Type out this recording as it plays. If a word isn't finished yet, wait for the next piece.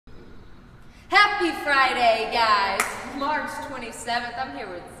Happy Friday, guys. March 27th. I'm here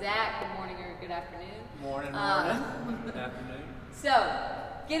with Zach. Good morning or good afternoon. Morning. Afternoon. So,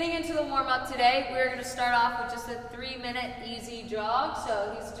 getting into the warm-up today, we're going to start off with just a 3-minute easy jog.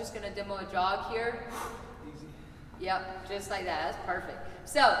 So he's just going to demo a jog here. Easy. Yep, just like that. That's perfect.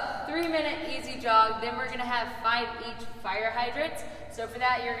 So, 3-minute easy jog. Then we're going to have 5 each fire hydrants. So for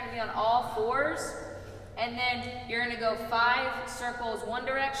that, you're going to be on all fours. And then you're going to go 5 circles one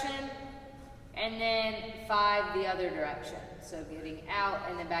direction, and then 5 the other direction. So getting out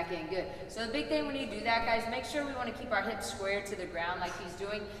and then back in. Good. So the big thing when you do that, guys, make sure we want to keep our hips square to the ground like he's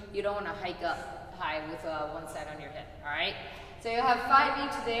doing. You don't want to hike up high with one side on your hip. All right? So you'll have 5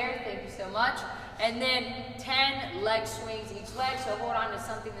 each there. Thank you so much. And then 10 leg swings each leg. So hold on to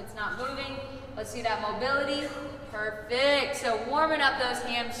something that's not moving. Let's see that mobility. Perfect. So warming up those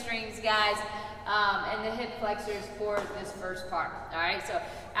hamstrings, guys. And the hip flexors for this first part. All right, so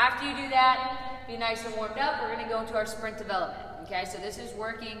after you do that, be nice and warmed up, we're going to go into our sprint development. Okay, so this is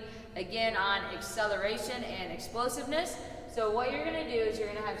working again on acceleration and explosiveness. So what you're going to do is you're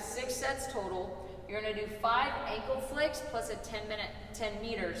going to have 6 sets total. You're going to do 5 ankle flicks plus a 10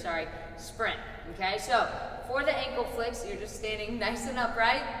 meter sprint. Okay, so for the ankle flicks, you're just standing nice and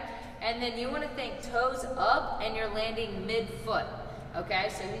upright, and then you want to think toes up and you're landing mid-foot. Okay,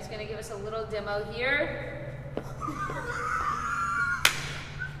 so he's going to give us a little demo here.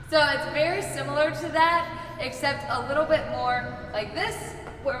 So it's very similar to that, except a little bit more like this,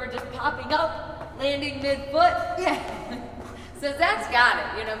 where we're just popping up, landing mid-foot. Yeah. So Zach's got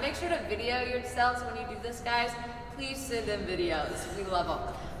it. You know, make sure to video yourselves when you do this, guys. Please send in videos. We love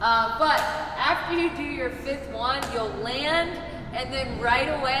them. But after you do your 5th one, you'll land, and then right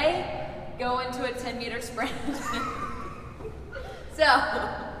away, go into a 10-meter sprint. So,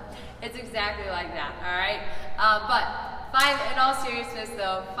 it's exactly like that, all right? But 5, in all seriousness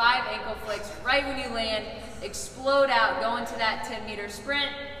though, 5 ankle flicks right when you land, explode out, go into that 10-meter sprint.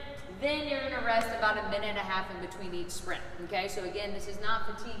 Then you're gonna rest about a minute and a half in between each sprint, okay? So again, this is not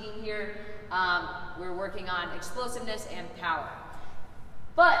fatiguing here. We're working on explosiveness and power.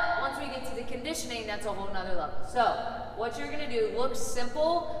 But once we get to the conditioning, that's a whole nother level. So what you're gonna do looks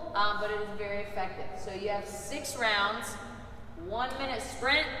simple, but it is very effective. So you have 6 rounds, 1-minute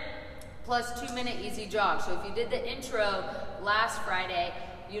sprint plus 2-minute easy jog. So if you did the intro last Friday,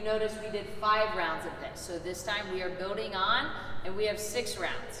 you notice we did 5 rounds of this. So this time we are building on, and we have 6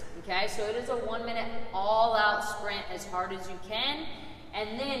 rounds. Okay, so it is a 1-minute all-out sprint as hard as you can,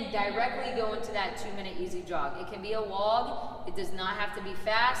 and then directly go into that 2-minute easy jog. It can be a log. It does not have to be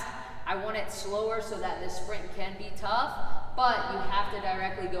fast. I want it slower so that the sprint can be tough, but you have to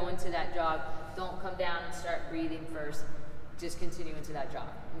directly go into that jog. Don't come down and start breathing first. Just continue into that jog,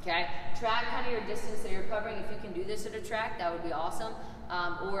 okay? Track kind of your distance that you're covering. If you can do this at a track, that would be awesome.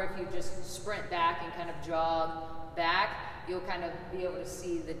 Or if you just sprint back and kind of jog back, you'll kind of be able to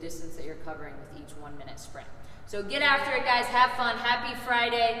see the distance that you're covering with each 1-minute sprint. So get after it, guys. Have fun. Happy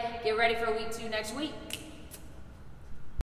Friday. Get ready for week 2 next week.